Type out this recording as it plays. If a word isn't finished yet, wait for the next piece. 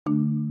You're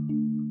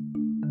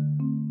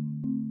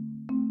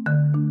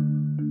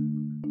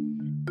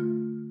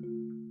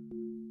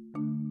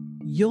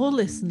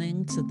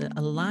listening to the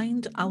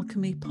Aligned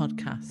Alchemy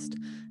podcast,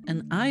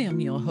 and I am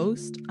your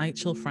host,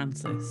 Aichel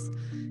Francis.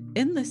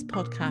 In this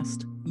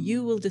podcast,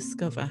 you will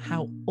discover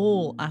how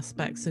all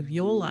aspects of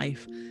your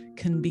life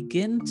can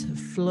begin to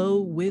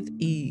flow with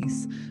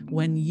ease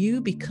when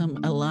you become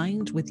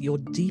aligned with your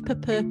deeper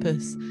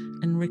purpose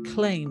and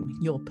reclaim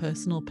your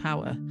personal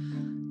power.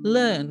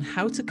 Learn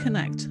how to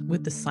connect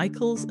with the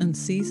cycles and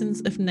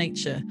seasons of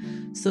nature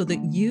so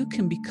that you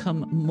can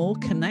become more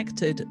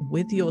connected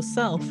with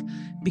yourself,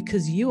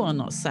 because you are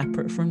not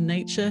separate from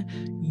nature.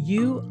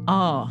 You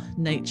are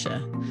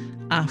nature.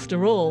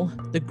 After all,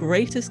 the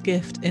greatest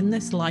gift in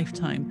this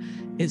lifetime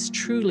is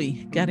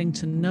truly getting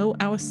to know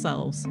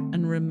ourselves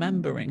and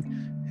remembering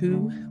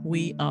who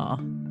we are.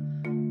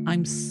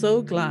 I'm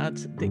so glad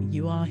that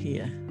you are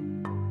here.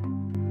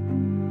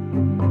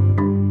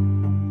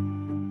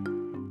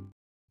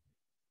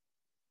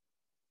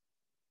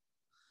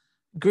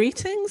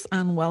 Greetings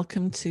and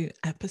welcome to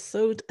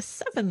episode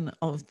 7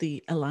 of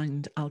the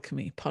Aligned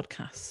Alchemy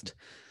podcast.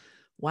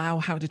 Wow,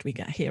 how did we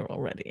get here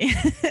already?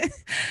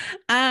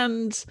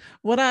 And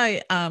what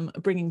I am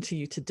bringing to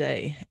you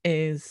today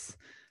is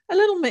a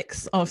little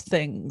mix of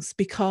things,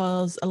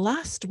 because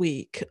last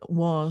week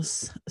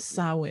was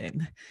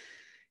Samhain.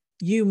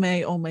 You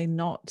may or may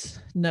not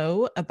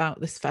know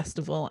about this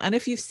festival, and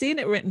if you've seen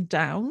it written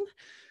down,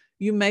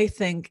 you may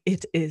think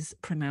it is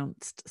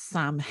pronounced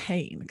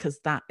Samhain, because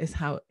that is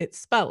how it's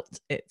spelt.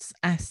 It's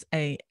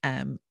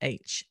Samhain.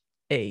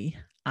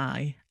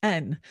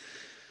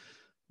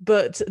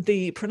 But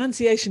the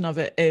pronunciation of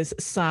it is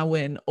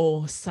Samhain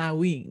or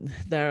Samhain.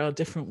 There are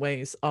different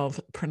ways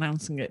of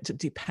pronouncing it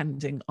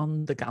depending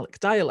on the Gaelic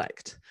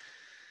dialect.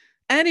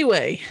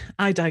 Anyway,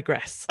 I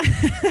digress.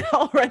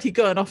 Already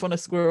going off on a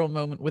squirrel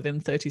moment within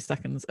 30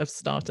 seconds of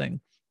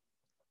starting.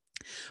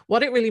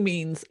 What it really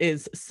means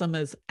is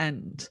summer's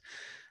end.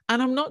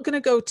 And I'm not going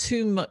to go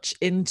too much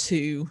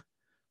into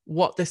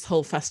what this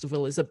whole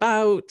festival is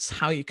about,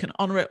 how you can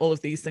honor it, all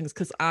of these things,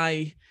 because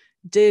I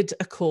did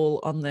a call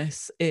on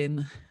this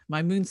in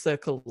my Moon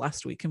Circle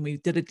last week, and we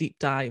did a deep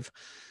dive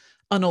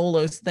on all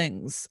those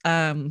things.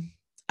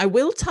 I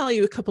will tell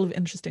you a couple of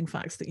interesting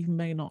facts that you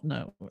may not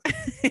know,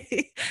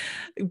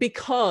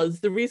 because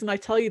the reason I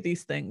tell you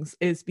these things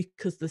is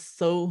because there's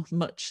so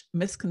much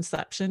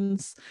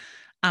misconceptions,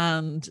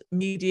 and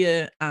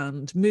media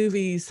and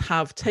movies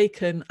have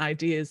taken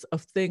ideas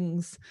of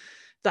things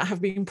that have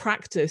been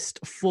practiced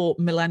for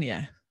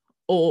millennia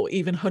or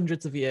even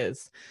hundreds of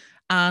years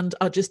and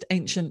are just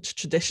ancient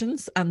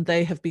traditions, and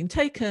they have been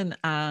taken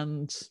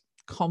and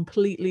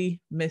completely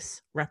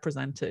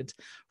misrepresented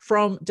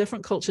from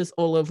different cultures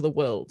all over the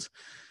world.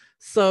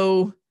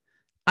 So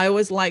I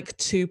always like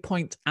to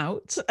point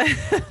out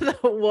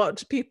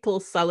what people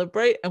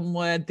celebrate and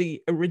where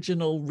the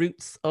original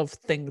roots of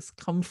things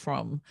come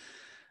from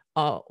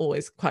are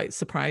always quite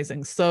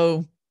surprising.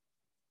 So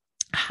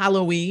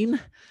Halloween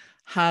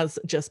has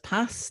just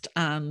passed,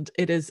 and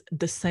it is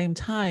the same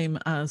time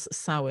as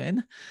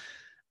Samhain.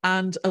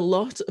 And a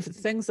lot of the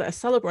things that are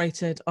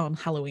celebrated on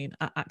Halloween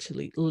are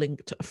actually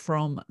linked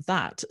from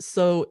that.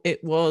 So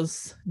it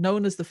was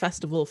known as the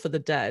Festival for the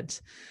Dead,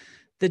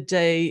 the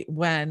day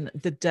when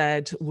the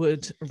dead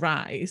would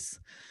rise.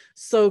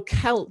 So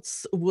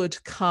Celts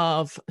would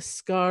carve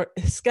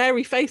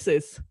scary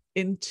faces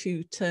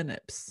into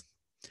turnips.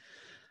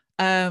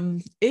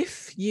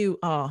 If you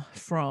are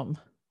from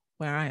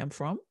where I am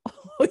from,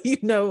 or you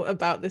know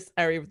about this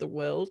area of the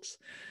world,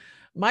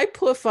 my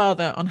poor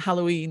father on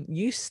Halloween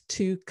used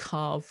to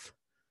carve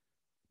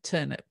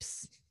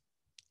turnips.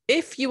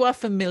 If you are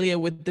familiar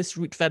with this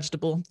root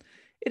vegetable,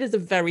 it is a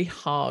very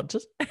hard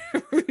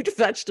root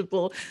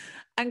vegetable,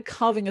 and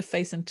carving a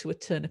face into a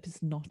turnip is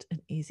not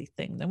an easy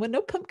thing. There were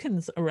no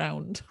pumpkins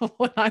around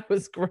when I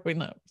was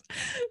growing up.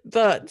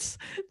 But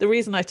the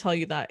reason I tell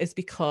you that is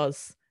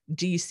because,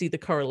 do you see the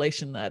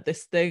correlation there?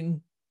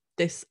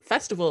 This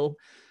festival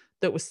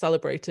that was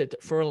celebrated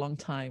for a long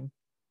time,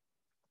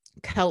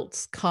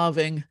 Celts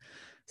carving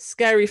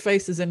scary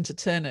faces into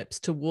turnips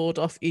to ward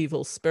off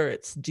evil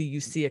spirits. Do you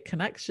see a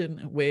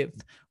connection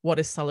with what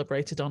is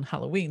celebrated on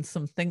Halloween?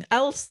 Something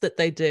else that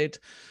they did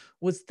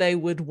was they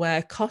would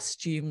wear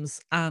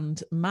costumes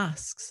and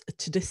masks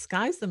to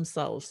disguise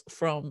themselves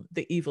from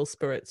the evil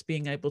spirits,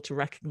 being able to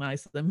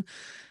recognize them.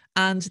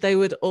 And they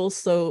would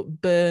also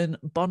burn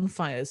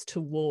bonfires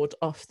to ward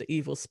off the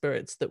evil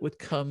spirits that would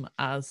come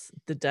as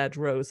the dead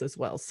rose as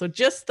well. So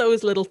just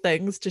those little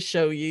things to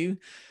show you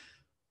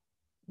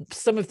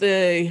some of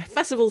the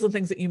festivals and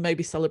things that you may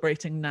be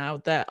celebrating now.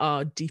 There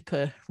are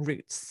deeper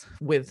roots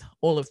with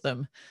all of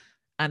them.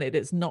 And it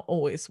is not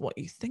always what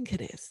you think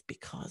it is,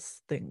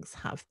 because things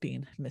have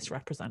been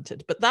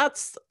misrepresented. But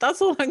that's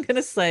all I'm going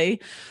to say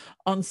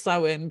on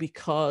Samhain,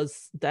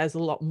 because there's a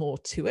lot more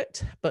to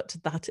it. But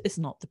that is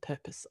not the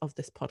purpose of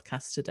this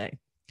podcast today.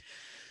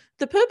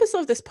 The purpose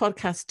of this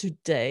podcast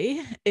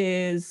today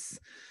is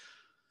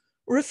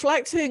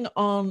reflecting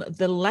on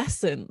the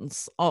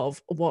lessons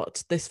of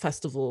what this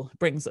festival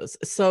brings us.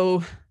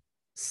 So,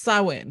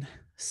 Samhain,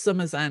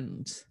 Summer's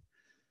End,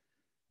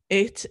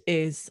 it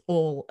is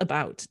all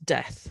about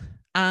death.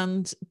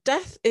 And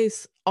death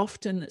is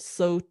often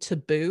so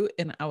taboo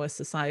in our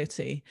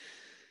society.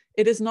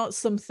 It is not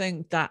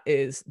something that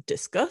is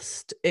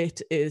discussed.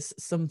 It is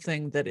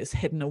something that is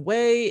hidden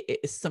away. It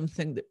is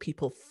something that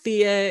people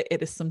fear.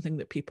 It is something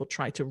that people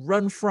try to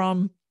run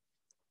from.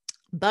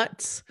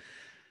 But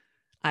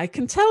I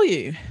can tell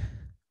you,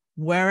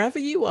 wherever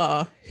you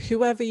are,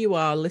 whoever you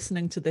are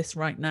listening to this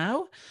right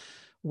now,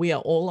 we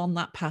are all on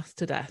that path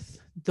to death.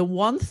 The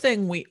one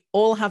thing we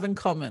all have in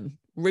common,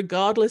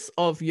 regardless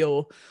of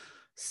your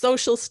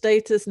social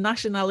status,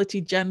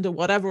 nationality, gender,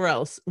 whatever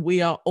else,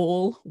 we are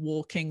all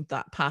walking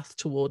that path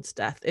towards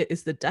death. It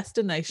is the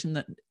destination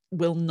that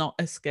will not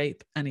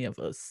escape any of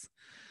us.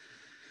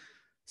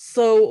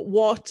 So,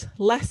 what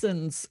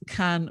lessons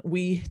can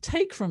we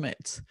take from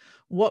it?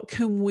 What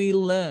can we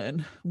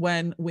learn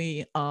when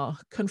we are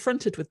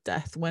confronted with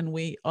death, when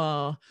we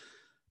are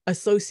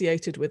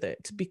associated with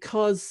it?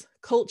 Because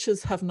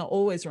cultures have not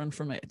always run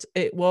from it.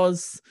 It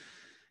was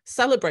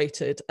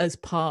celebrated as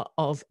part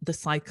of the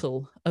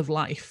cycle of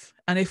life.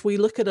 And if we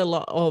look at a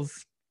lot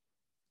of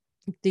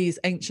these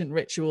ancient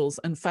rituals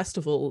and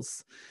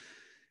festivals,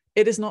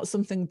 it is not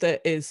something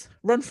that is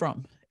run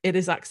from. It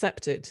is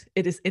accepted.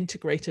 It is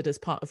integrated as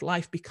part of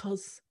life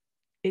because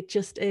it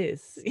just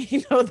is.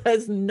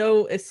 There's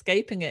no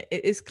escaping it.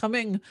 It is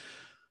coming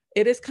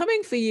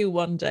for you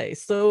one day.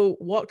 So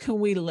what can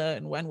we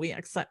learn when we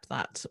accept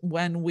that,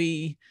 when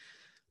we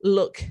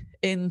look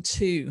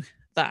into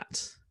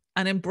that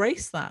and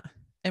embrace that,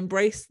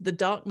 embrace the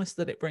darkness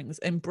that it brings,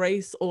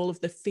 embrace all of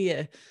the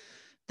fear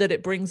that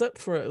it brings up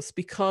for us?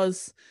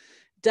 Because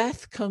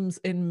death comes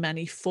in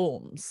many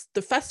forms.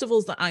 The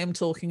festivals that I am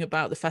talking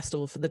about, the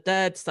Festival for the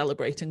Dead,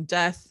 celebrating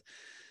death,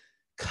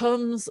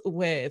 comes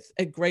with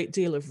a great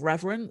deal of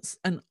reverence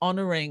and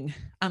honoring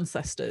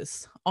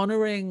ancestors,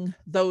 honoring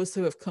those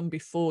who have come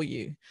before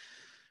you,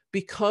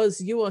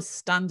 because you are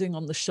standing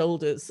on the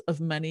shoulders of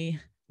many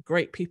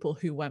great people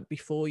who went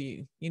before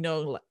you.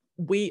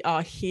 We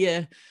are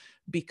here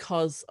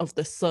because of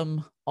the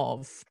sum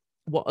of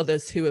what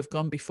others who have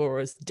gone before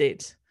us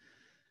did.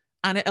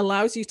 And it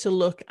allows you to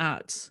look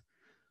at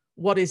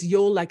what is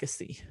your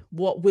legacy?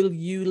 What will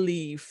you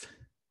leave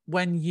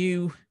when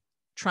you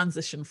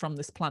transition from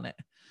this planet?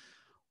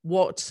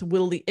 What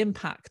will the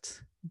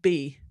impact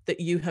be that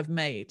you have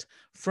made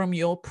from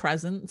your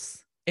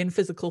presence in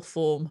physical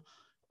form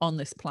on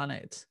this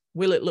planet?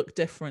 Will it look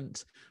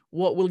different?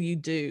 What will you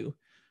do?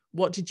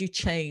 What did you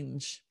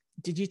change?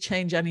 Did you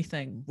change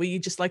anything? Were you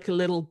just like a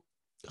little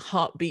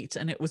heartbeat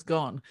and it was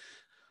gone?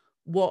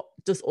 What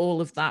does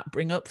all of that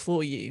bring up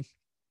for you?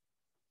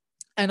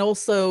 And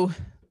also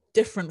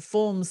different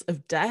forms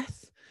of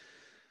death.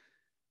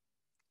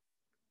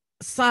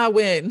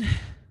 Samhain,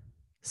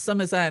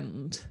 Summer's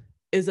End,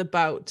 is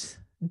about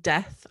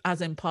death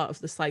as in part of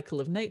the cycle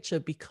of nature,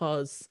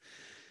 because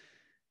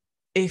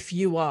if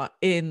you are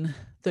in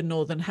the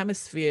Northern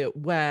Hemisphere,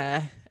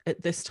 where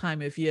at this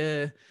time of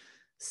year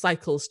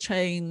cycles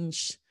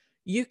change,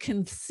 you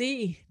can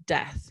see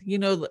death.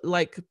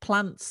 Like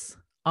plants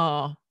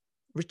are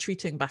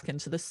retreating back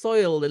into the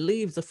soil, the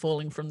leaves are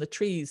falling from the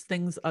trees,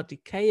 things are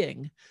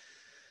decaying.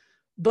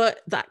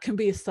 But that can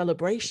be a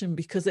celebration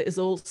because it is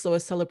also a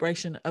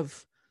celebration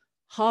of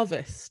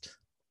harvest,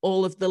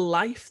 all of the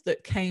life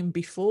that came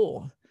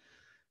before.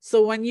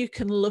 So when you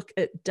can look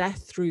at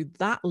death through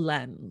that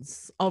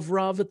lens of,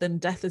 rather than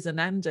death as an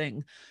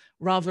ending,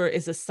 rather it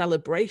is a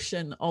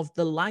celebration of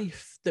the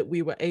life that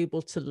we were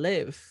able to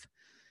live.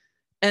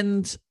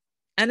 And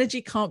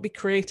energy can't be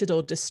created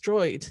or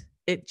destroyed.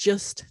 It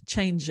just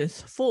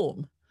changes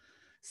form.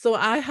 So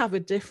I have a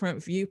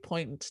different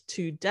viewpoint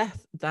to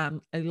death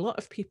than a lot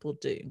of people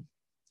do.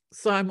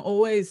 So I'm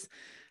always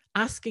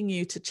asking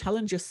you to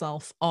challenge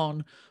yourself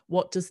on,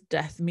 what does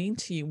death mean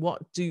to you?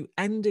 What do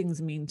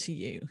endings mean to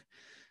you?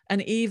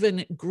 And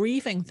even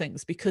grieving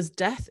things, because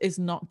death is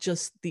not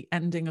just the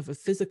ending of a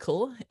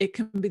physical, it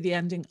can be the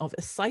ending of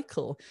a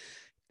cycle.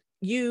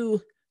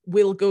 You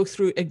will go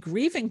through a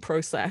grieving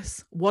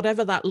process,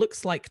 whatever that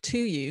looks like to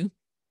you,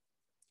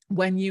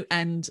 when you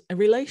end a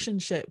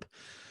relationship,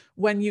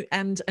 when you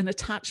end an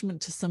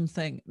attachment to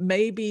something.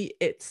 Maybe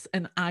it's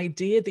an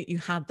idea that you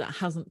had that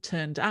hasn't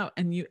turned out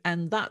and you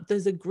end that.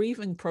 There's a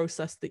grieving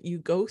process that you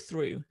go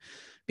through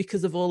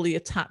because of all the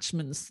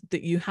attachments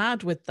that you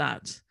had with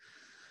that.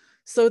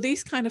 So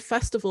these kind of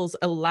festivals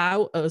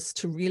allow us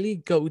to really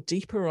go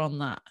deeper on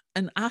that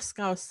and ask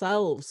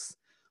ourselves,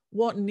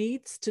 what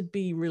needs to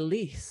be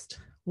released?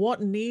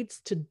 What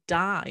needs to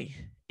die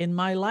in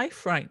my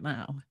life right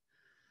now?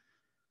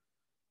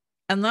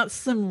 And that's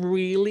some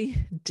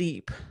really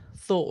deep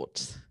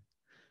thought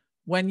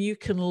when you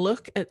can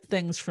look at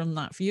things from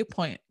that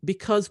viewpoint,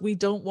 because we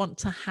don't want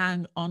to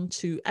hang on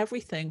to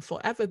everything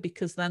forever,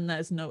 because then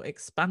there's no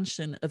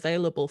expansion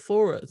available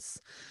for us.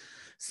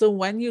 So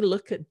when you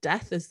look at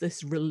death as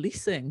this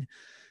releasing,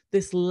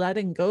 this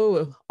letting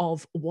go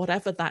of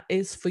whatever that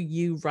is for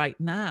you right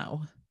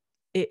now,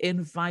 it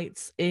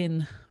invites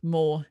in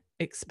more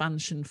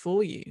expansion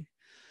for you.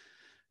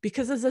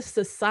 Because as a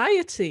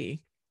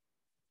society,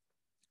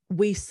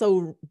 we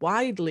so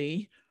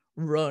widely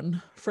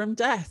run from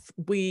death.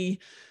 We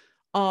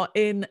are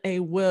in a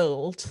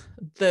world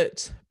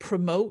that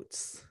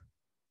promotes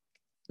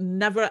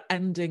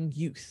never-ending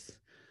youth.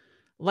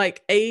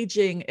 Like,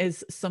 aging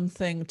is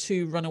something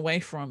to run away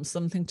from,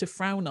 something to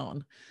frown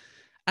on.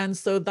 And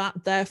so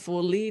that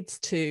therefore leads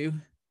to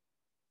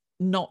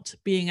not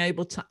being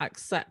able to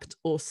accept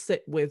or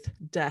sit with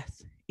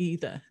death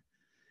either.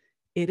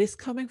 It is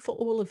coming for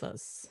all of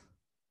us.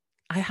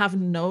 I have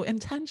no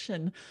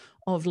intention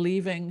of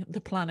leaving the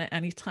planet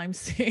anytime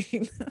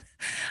soon.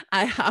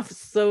 I have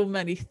so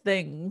many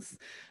things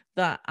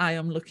that I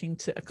am looking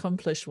to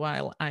accomplish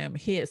while I am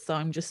here. So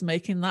I'm just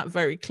making that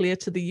very clear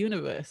to the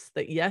universe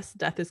that yes,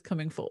 death is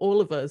coming for all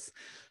of us,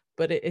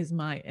 but it is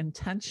my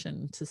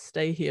intention to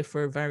stay here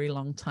for a very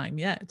long time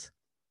yet.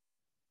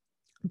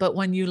 But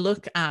when you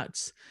look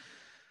at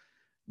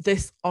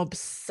this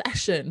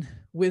obsession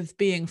with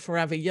being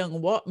forever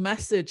young, what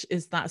message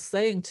is that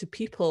saying to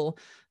people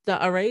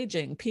that are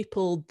aging,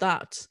 people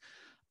that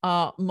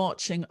are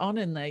marching on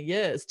in their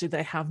years? Do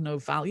they have no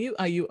value?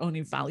 Are you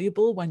only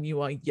valuable when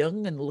you are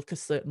young and look a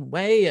certain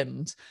way?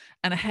 And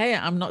hey,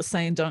 I'm not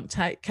saying don't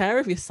take care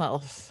of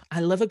yourself.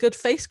 I love a good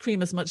face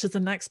cream as much as the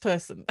next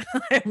person.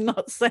 I am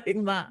not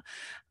saying that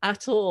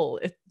at all.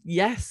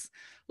 Yes,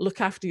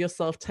 look after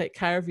yourself, take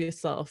care of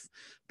yourself.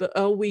 But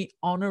are we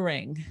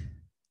honoring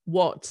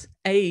what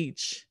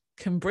age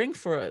can bring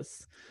for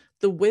us?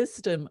 The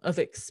wisdom of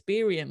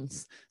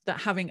experience that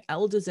having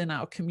elders in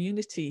our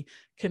community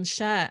can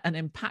share and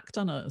impact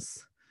on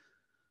us.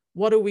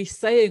 What are we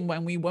saying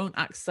when we won't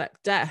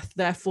accept death?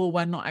 Therefore,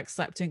 we're not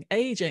accepting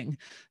aging.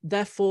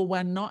 Therefore,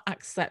 we're not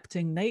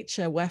accepting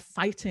nature. We're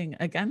fighting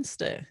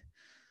against it.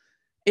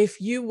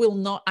 If you will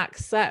not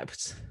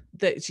accept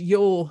that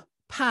your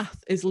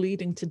path is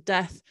leading to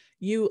death,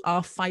 you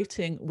are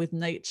fighting with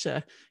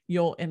nature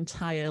your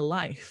entire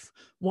life.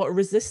 What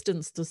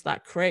resistance does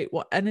that create?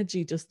 What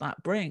energy does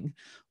that bring?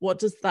 What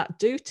does that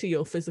do to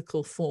your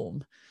physical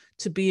form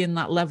to be in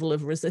that level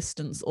of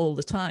resistance all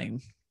the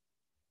time?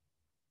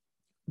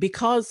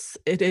 Because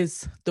it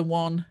is the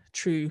one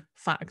true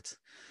fact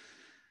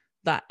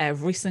that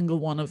every single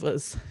one of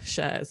us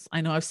shares.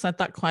 I know I've said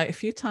that quite a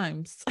few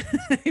times,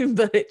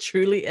 but it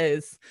truly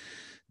is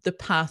the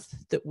path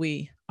that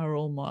we are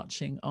all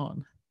marching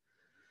on.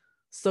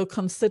 So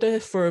consider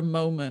for a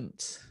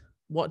moment,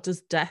 what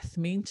does death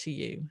mean to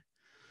you?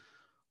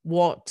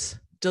 What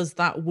does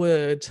that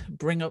word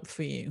bring up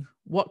for you?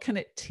 What can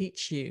it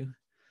teach you?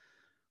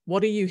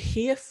 What are you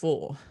here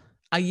for?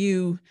 Are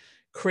you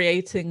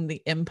creating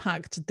the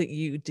impact that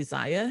you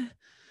desire?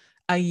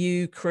 Are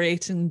you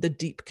creating the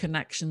deep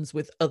connections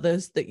with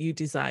others that you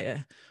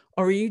desire?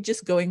 Or are you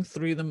just going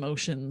through the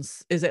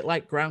motions? Is it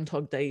like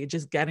Groundhog Day? You're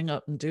just getting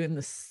up and doing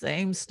the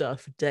same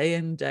stuff day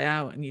in, day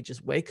out, and you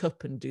just wake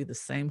up and do the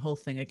same whole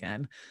thing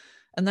again.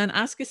 And then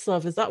ask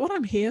yourself, is that what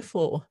I'm here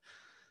for?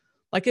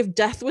 Like, if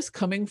death was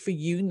coming for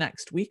you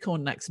next week or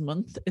next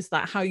month, is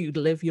that how you'd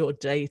live your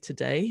day to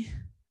day?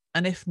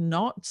 And if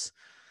not,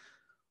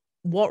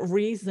 what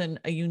reason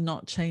are you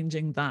not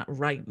changing that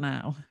right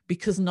now?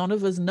 Because none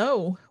of us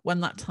know when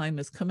that time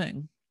is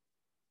coming.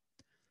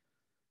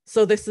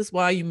 So this is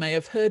why you may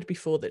have heard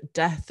before that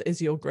death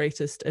is your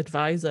greatest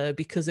advisor,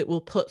 because it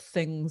will put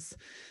things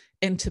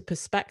into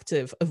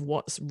perspective of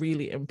what's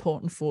really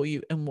important for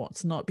you and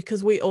what's not.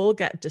 Because we all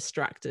get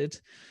distracted.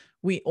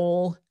 We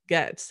all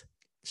get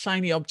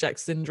shiny object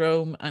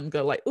syndrome and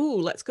go like, ooh,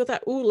 let's go there.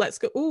 Ooh, let's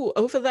go. Ooh,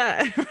 over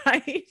there,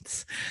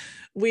 right?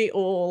 We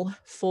all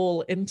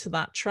fall into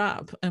that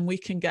trap, and we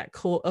can get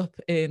caught up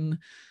in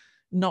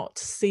not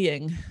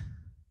seeing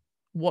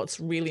what's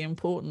really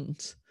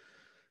important.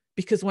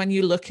 Because when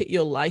you look at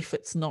your life,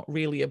 it's not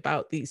really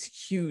about these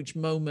huge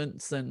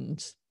moments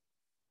and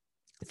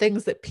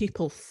things that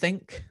people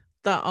think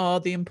that are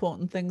the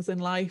important things in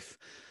life,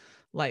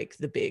 like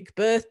the big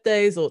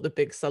birthdays or the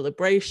big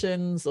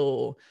celebrations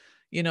or,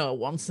 you know, a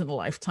once in a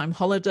lifetime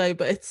holiday.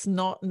 But it's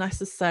not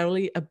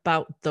necessarily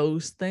about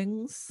those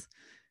things.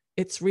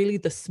 It's really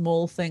the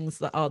small things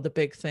that are the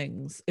big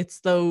things.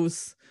 It's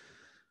those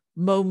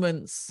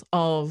moments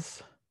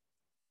of,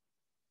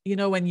 you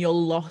know, when you're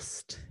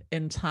lost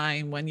in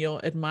time, when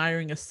you're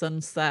admiring a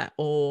sunset,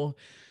 or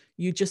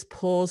you just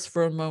pause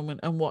for a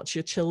moment and watch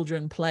your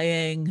children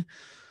playing,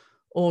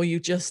 or you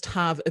just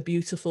have a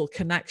beautiful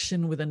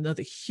connection with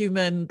another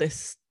human,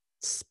 this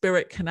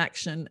spirit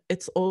connection.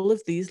 It's all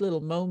of these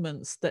little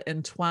moments that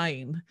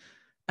entwine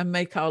and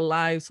make our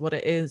lives what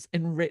it is,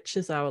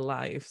 enriches our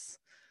lives.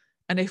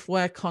 And if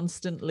we're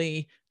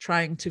constantly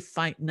trying to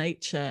fight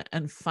nature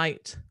and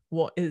fight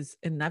what is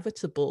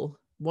inevitable,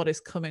 what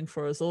is coming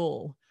for us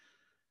all,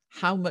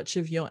 how much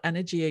of your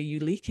energy are you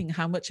leaking?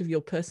 How much of your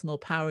personal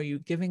power are you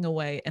giving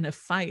away in a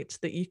fight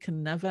that you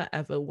can never,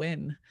 ever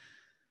win?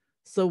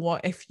 So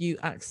what if you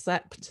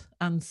accept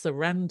and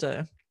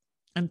surrender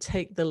and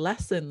take the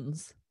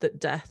lessons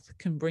that death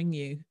can bring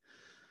you?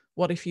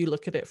 What if you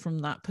look at it from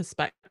that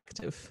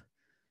perspective?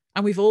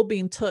 And we've all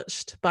been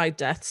touched by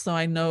death. So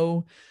I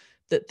know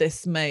that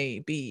this may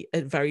be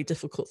a very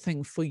difficult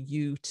thing for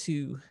you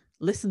to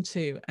listen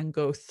to and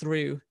go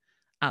through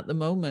at the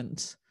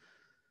moment.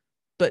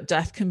 But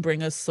death can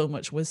bring us so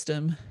much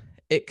wisdom.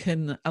 It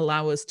can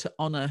allow us to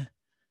honor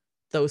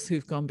those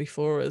who've gone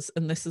before us.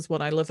 And this is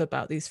what I love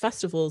about these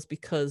festivals,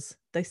 because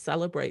they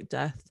celebrate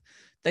death.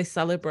 They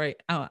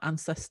celebrate our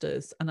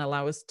ancestors and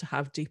allow us to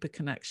have deeper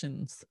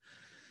connections.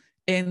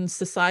 In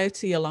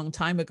society a long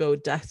time ago,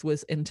 death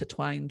was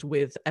intertwined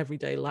with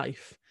everyday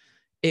life.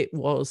 It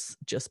was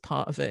just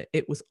part of it.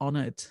 It was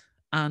honored.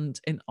 And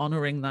in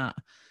honoring that,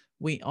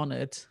 we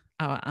honored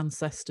our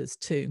ancestors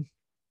too.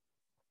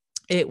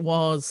 It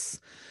was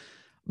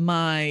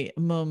my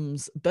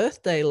mum's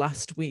birthday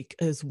last week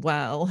as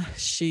well.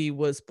 She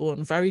was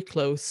born very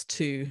close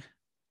to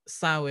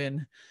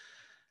Samhain,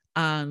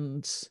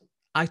 and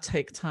I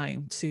take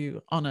time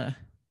to honor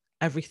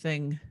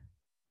everything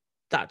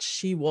that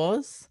she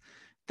was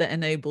that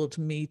enabled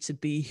me to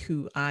be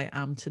who I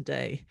am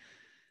today.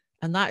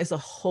 And that is a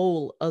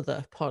whole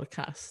other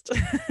podcast.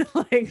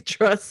 Like,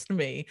 trust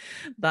me,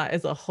 that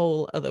is a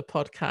whole other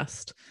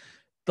podcast.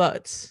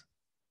 But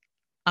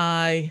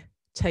I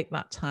take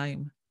that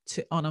time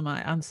to honor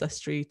my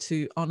ancestry,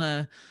 to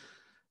honor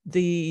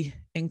the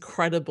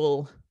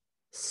incredible,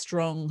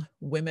 strong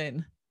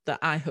women that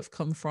I have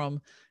come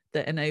from,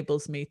 that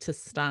enables me to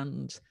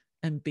stand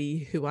and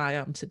be who I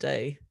am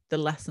today, the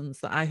lessons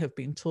that I have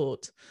been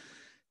taught,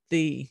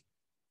 the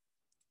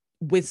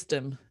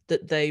wisdom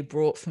that they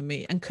brought for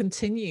me and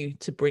continue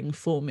to bring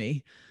for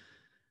me.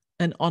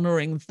 And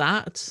honoring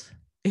that,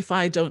 if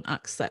I don't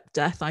accept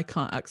death, I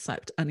can't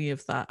accept any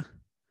of that.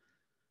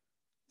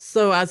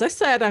 So, as I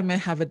said, I may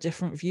have a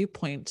different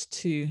viewpoint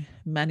to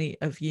many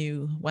of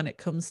you when it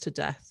comes to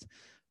death,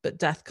 but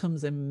death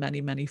comes in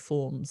many, many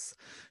forms.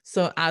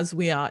 So, as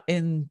we are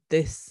in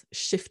this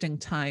shifting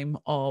time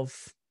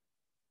of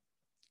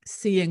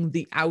seeing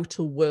the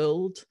outer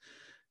world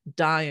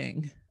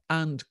dying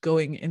and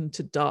going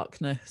into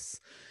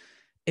darkness,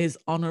 is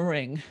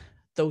honoring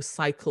those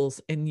cycles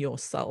in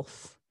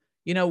yourself.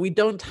 You know, we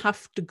don't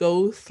have to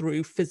go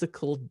through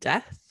physical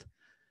death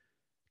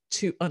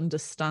to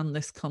understand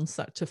this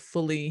concept, to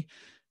fully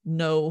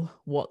know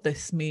what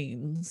this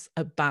means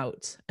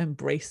about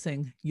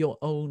embracing your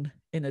own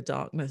inner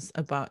darkness,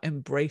 about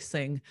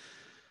embracing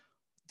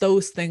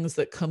those things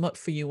that come up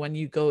for you when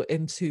you go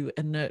into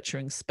a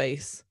nurturing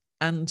space,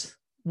 and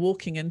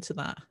walking into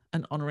that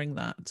and honoring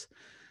that,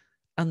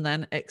 and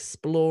then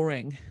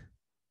exploring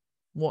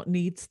what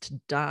needs to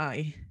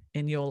die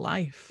in your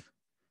life.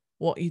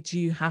 What do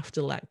you have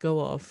to let go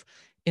of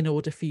in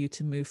order for you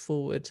to move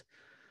forward?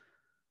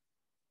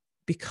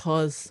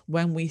 Because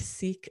when we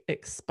seek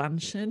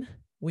expansion,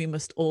 we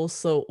must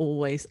also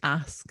always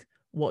ask,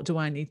 what do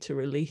I need to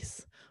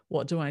release?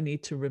 What do I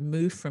need to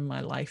remove from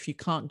my life? You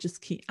can't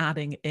just keep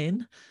adding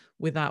in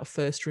without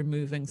first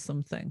removing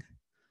something.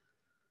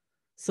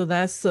 So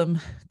there's some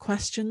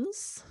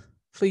questions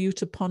for you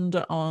to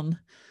ponder on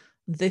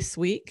this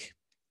week.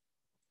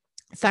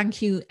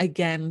 Thank you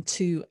again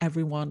to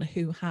everyone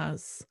who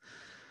has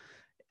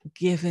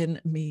given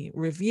me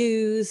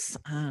reviews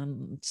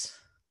and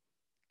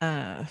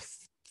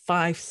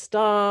 5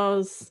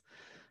 stars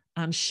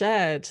and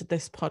shared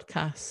this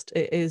podcast.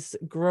 It is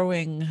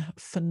growing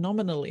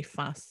phenomenally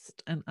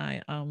fast, and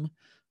I am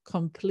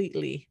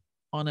completely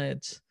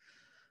honored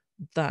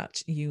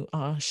that you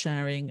are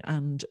sharing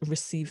and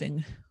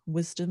receiving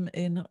wisdom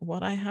in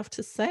what I have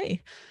to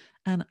say.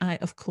 And I,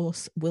 of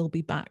course, will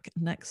be back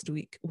next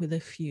week with a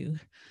few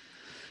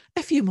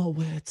more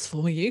words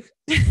for you.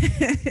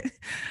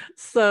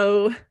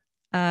 So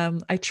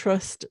I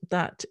trust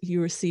that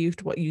you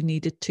received what you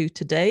needed to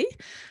today.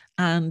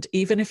 And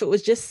even if it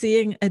was just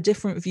seeing a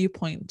different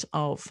viewpoint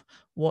of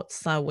what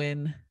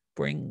Samhain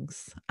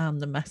brings and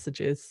the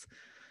messages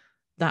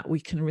that we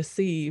can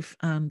receive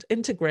and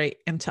integrate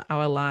into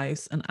our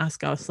lives, and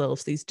ask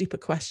ourselves these deeper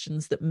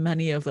questions that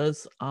many of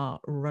us are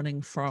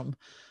running from.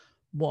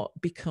 What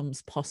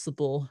becomes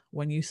possible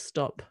when you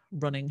stop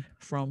running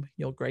from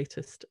your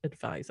greatest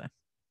advisor?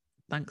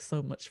 Thanks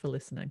so much for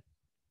listening.